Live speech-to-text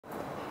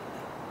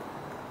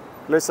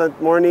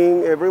Pleasant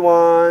morning,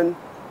 everyone.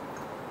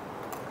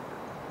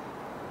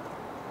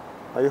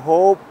 I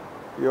hope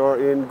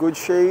you're in good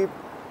shape,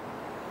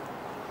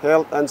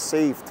 health and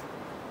safe.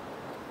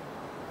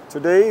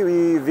 Today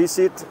we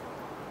visit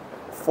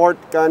Fort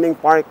Canning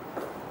Park,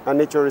 a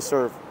nature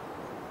reserve.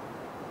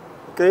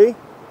 Okay?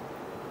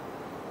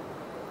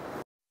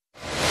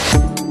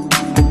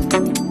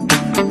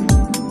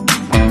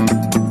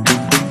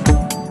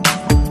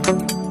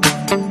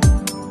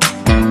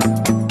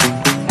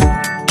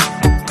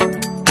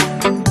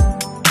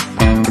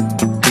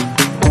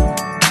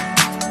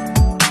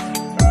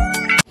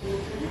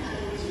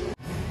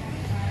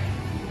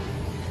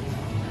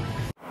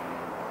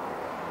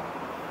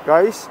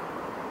 Guys,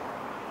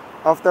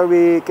 after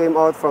we came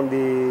out from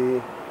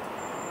the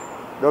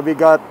Dhoby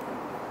Ghaut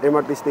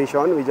MRT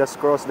Station, we just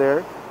crossed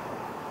there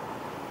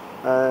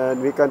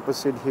and we can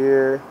proceed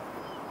here,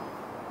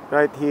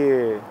 right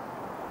here.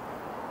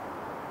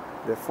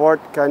 The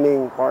Fort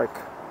Canning Park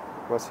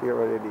was here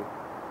already.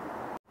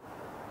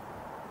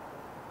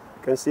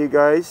 You can see,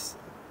 guys,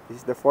 this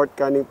is the Fort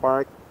Canning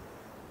Park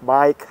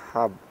Bike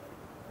Hub.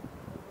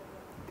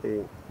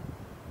 Okay.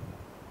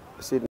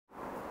 Proceed.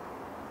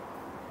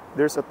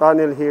 There's a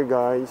tunnel here,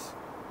 guys.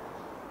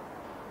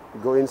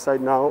 Go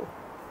inside now.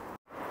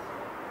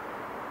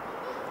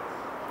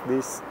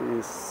 This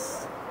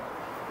is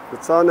the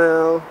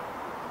tunnel.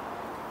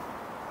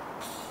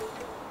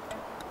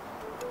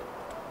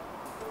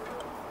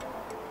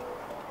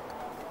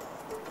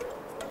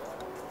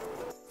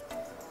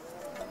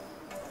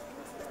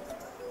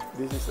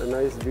 This is a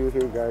nice view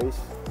here, guys.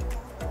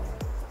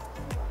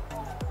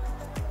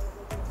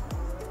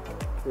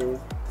 Okay.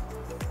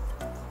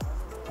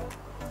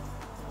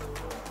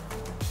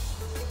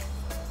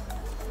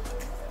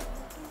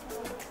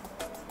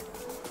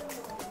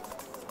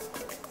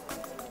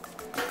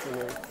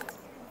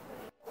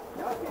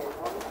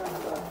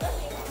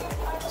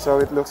 So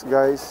it looks,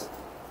 guys.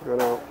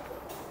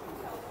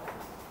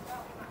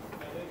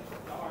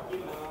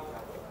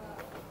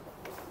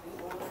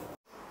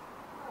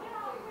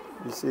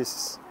 This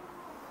is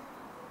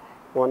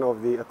one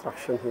of the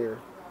attraction here.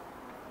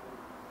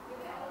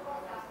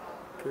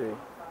 Okay,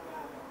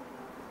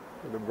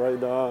 the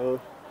bridal.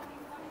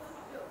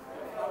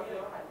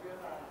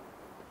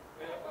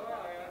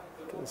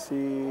 You can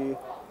see.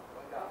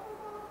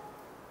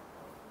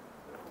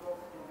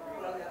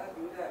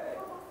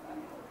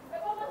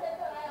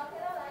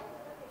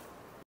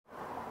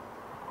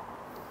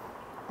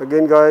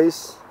 Again,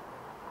 guys,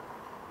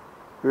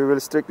 we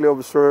will strictly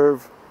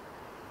observe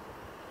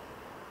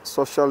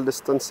social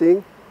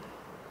distancing,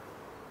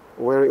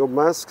 wearing of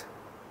mask.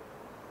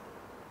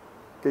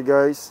 Okay,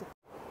 guys.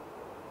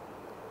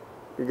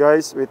 Okay,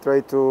 guys, we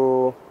try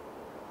to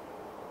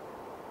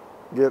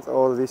get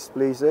all these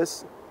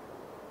places: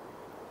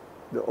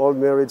 the old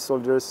married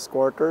soldiers'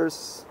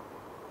 quarters,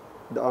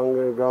 the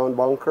underground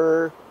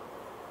bunker,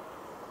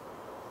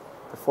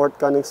 the Fort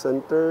Canning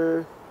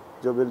Center,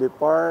 Jubilee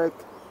Park,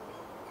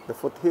 the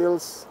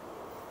foothills.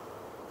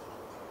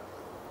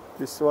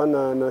 This one,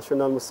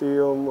 National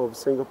Museum of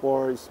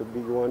Singapore, is a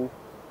big one.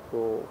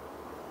 So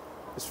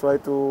let's try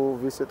to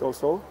visit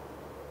also.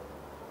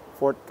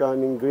 Fort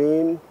Canning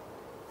Green,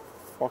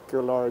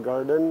 Focular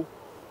Garden,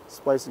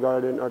 Spice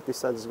Garden,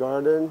 Artisans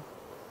Garden,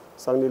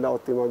 Sangnila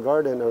Optima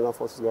Garden, and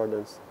Raffles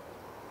Gardens.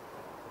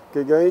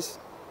 Okay, guys.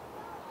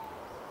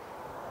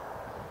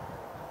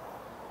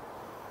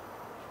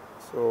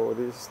 So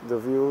this is the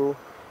view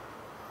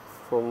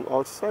from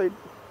outside.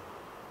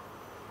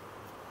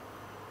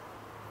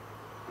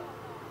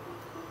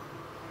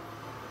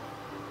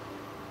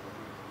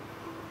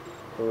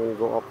 I'm going to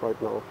go up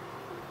right now.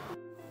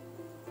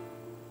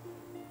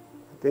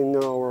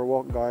 Continue our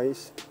walk,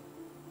 guys.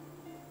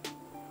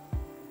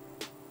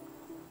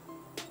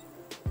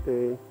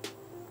 Okay.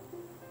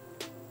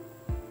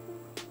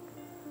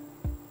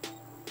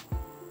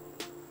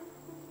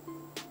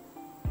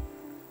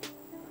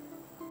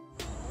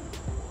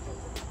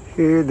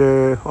 Here,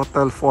 the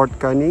Hotel Fort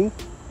Canning.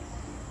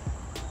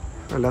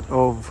 A lot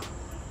of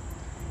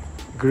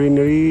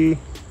greenery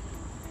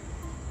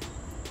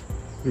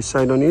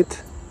beside on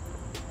it.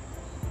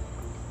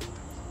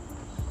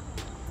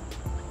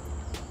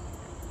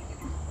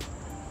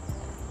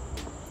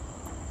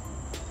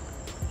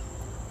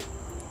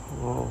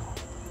 Wow.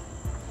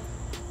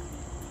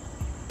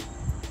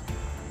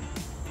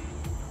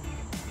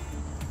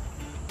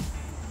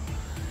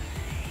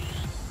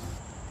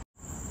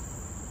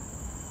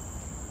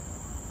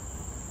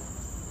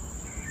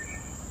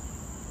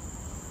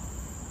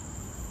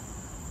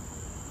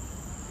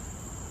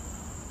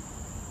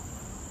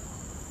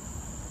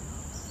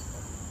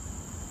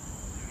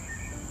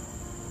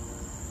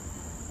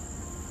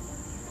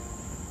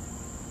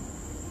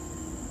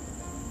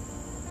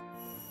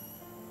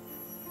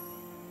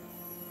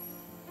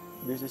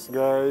 This is,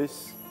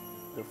 guys,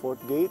 the fort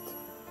gate.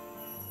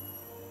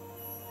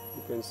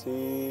 You can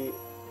see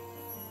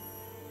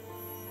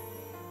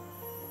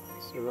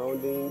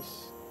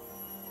surroundings,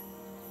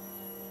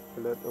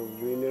 a lot of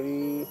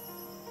greenery.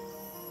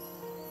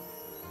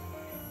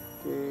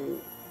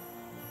 Okay.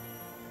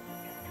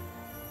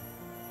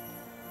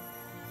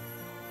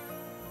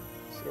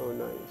 So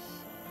nice.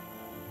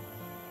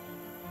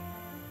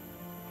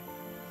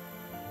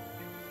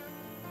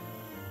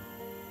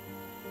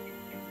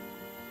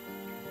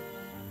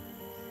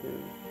 Okay.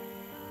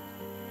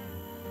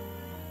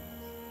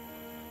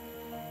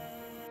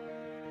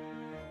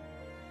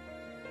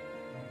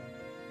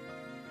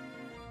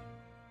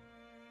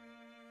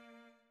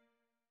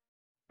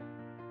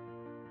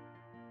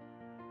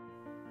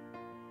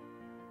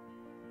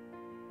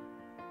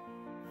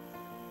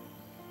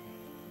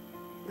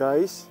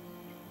 Guys,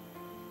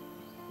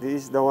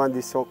 this is the one,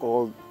 the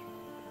so-called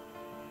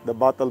the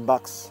battle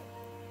box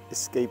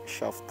escape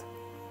shaft.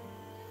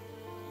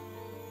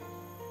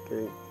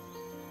 Okay.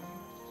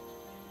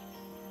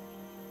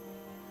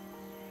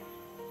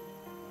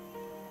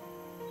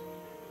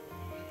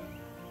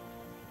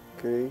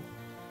 Okay.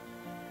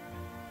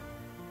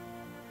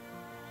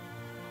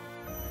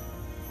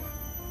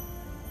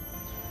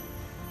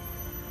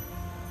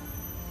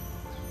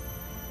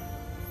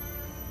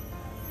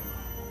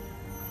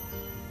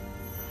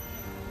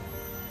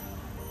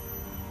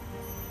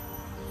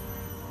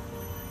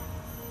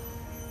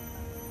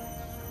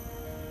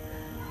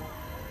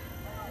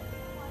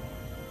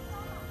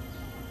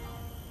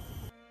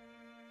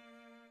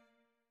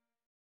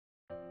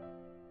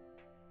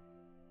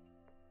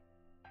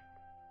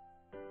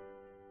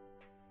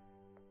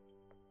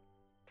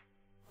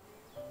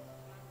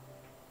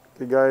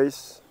 Okay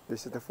guys,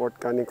 this is the Fort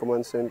Canning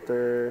Command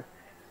Center.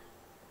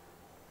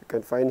 You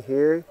can find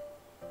here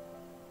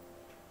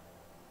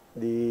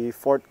the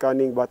Fort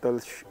Canning battle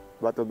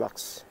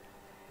box.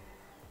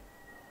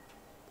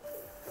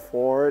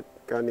 Fort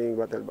Canning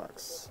battle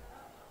box.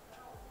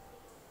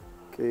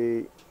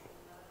 Okay.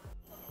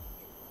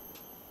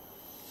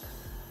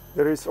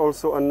 There is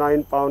also a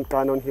 9-pound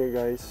cannon here,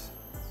 guys.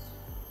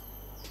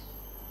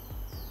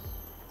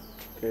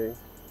 Okay.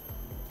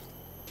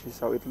 This is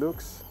how it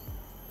looks.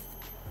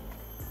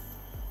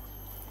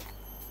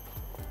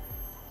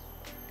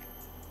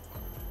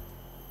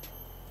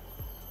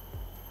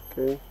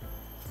 Okay.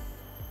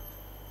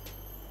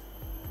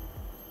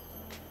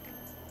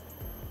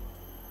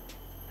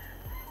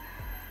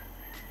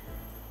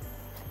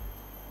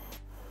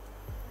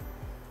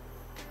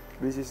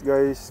 This is,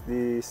 guys,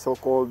 the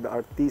so-called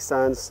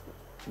artisan's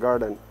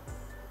garden.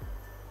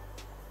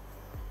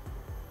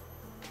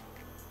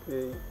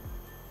 Okay.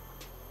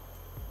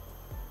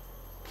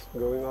 It's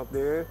going up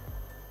there.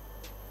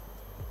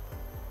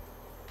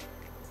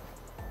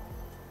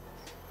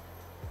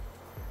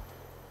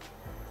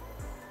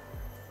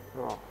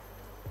 Oh.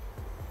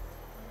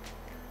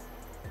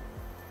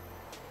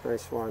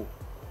 Nice one.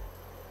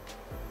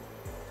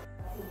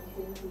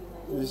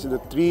 This is the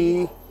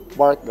tree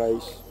bark,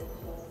 guys.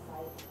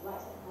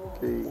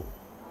 Okay.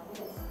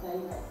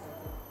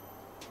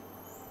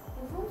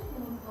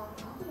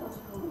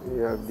 We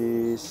have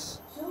these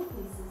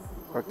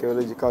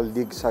archaeological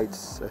dig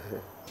sites,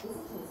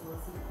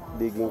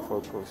 digging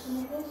purpose.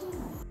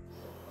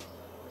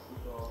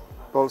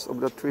 Tools of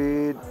the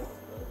trade,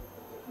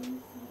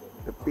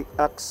 the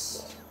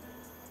pickaxe,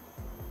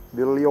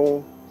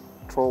 bilyong,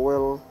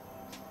 trowel,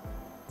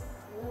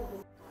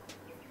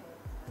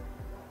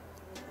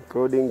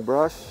 coding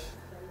brush,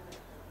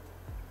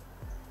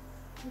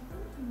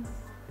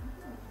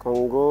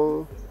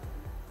 Congo,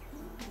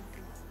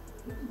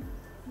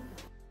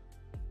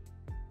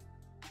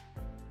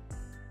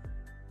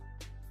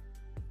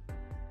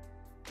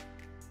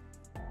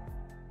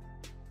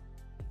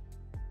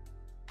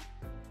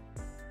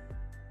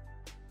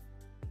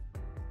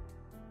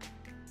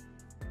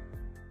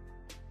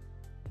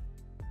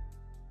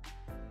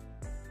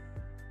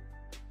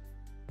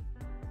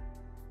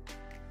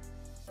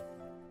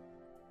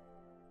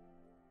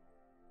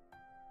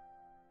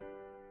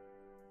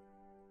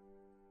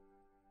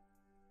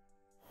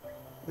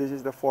 this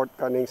is the Fort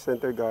Canning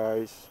Center,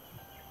 guys.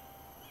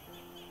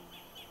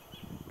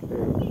 Okay.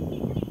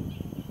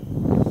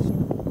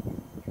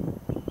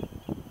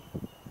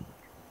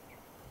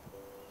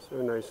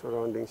 So nice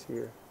surroundings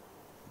here.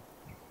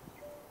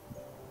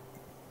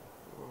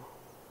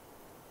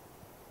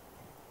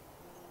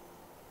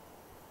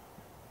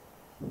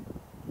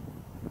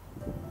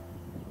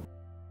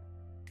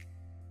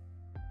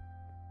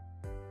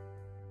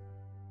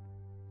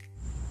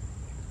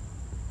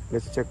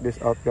 Let's check this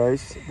out,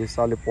 guys. This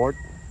Sally Port.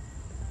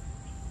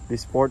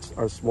 These ports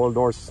are small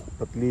doors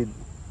that lead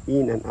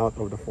in and out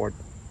of the fort.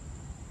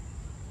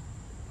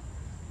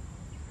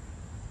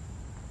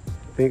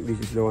 I think this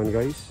is the one,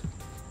 guys.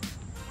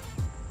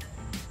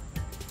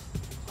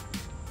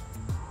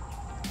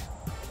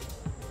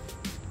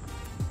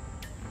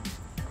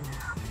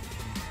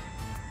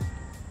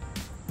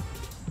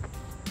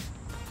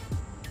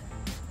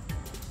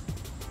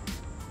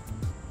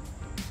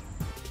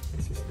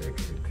 This is the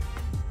exit.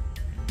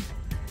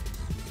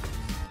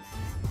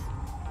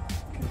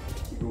 Okay,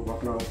 go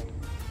back now.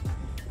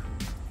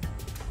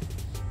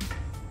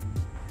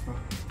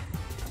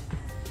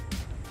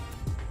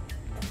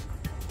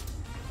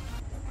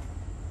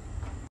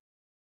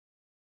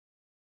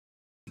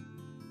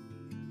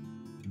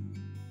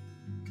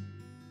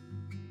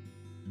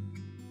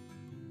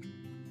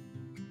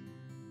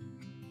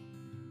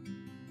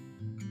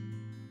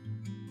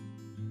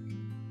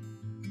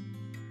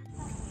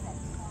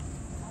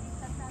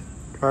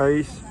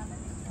 Guys,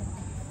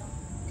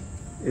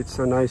 it's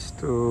so nice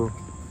to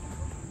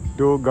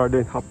do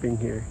garden hopping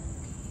here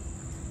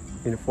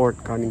in Fort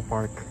Canning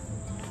Park.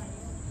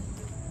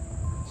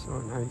 So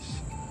nice.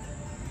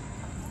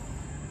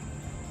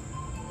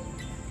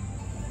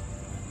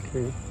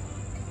 Okay.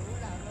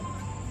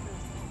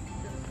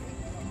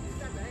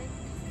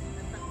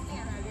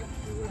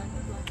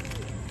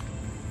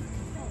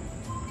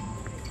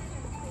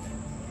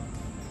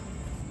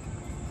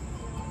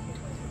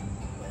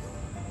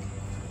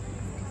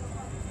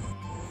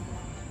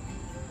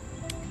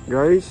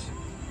 Guys,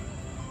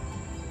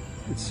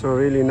 it's so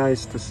really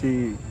nice to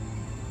see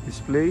this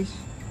place.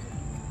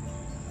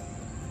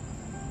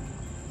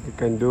 You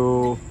can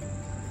do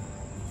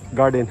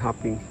garden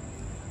hopping.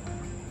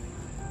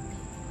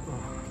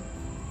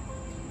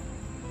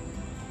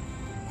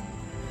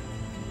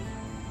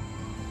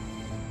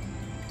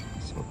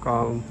 So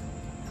calm.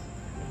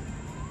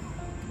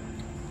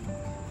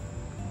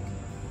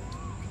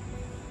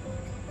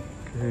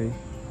 Okay.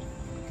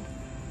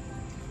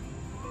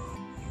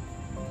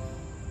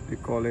 We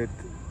call it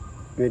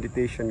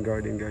meditation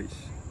garden, guys.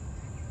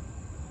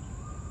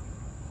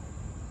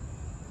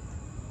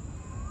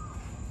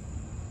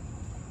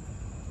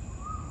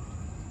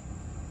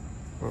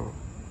 Oh.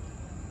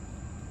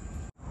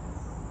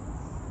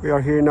 We are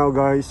here now,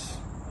 guys,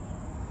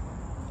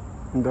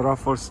 in the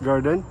Raffles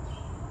Garden.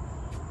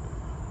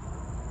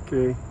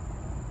 Okay,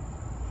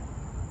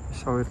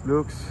 that's how it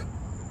looks.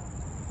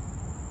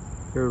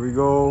 Here we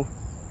go,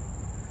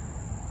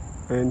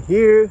 and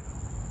here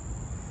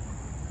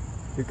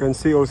you can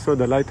see also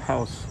the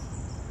lighthouse.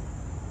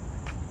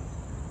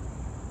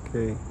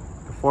 Okay,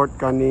 the Fort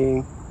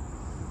Canning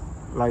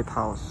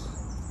Lighthouse.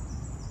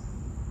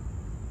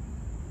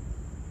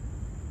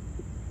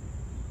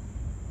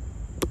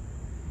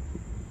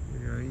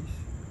 Hey guys.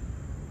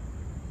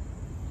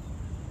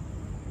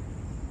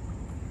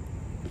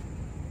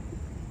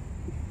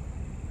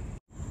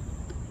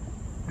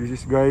 This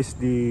is, guys,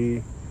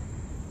 the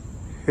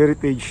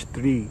heritage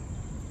tree,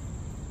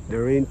 the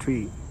rain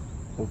tree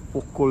of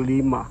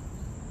Pukolima.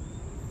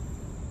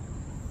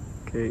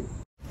 Okay.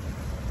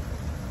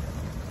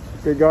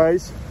 Okay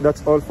guys,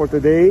 that's all for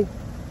today.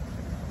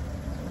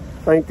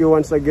 Thank you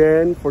once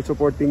again for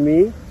supporting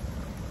me.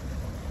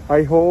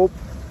 I hope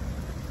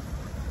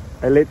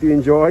I let you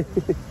enjoy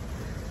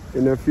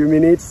in a few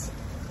minutes.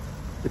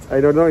 I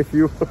don't know if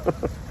you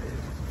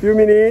few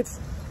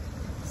minutes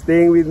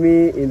staying with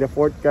me in the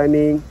Fort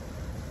Canning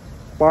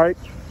Park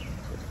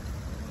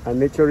and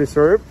Nature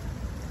Reserve.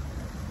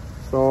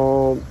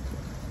 So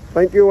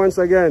thank you once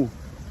again.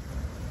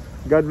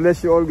 God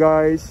bless you all,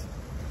 guys.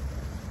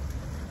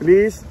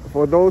 Please,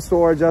 for those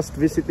who are just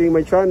visiting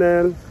my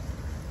channel,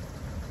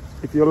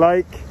 if you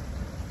like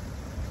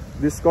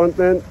this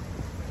content,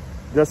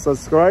 just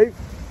subscribe,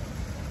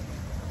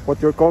 put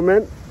your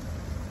comment,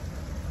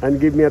 and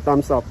give me a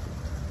thumbs up.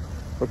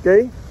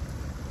 Okay?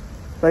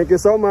 Thank you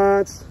so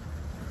much.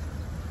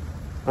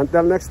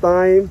 Until next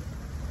time,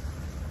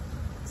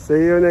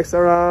 see you next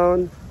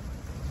around.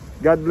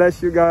 God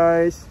bless you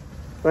guys.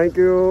 Thank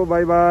you.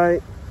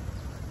 Bye-bye.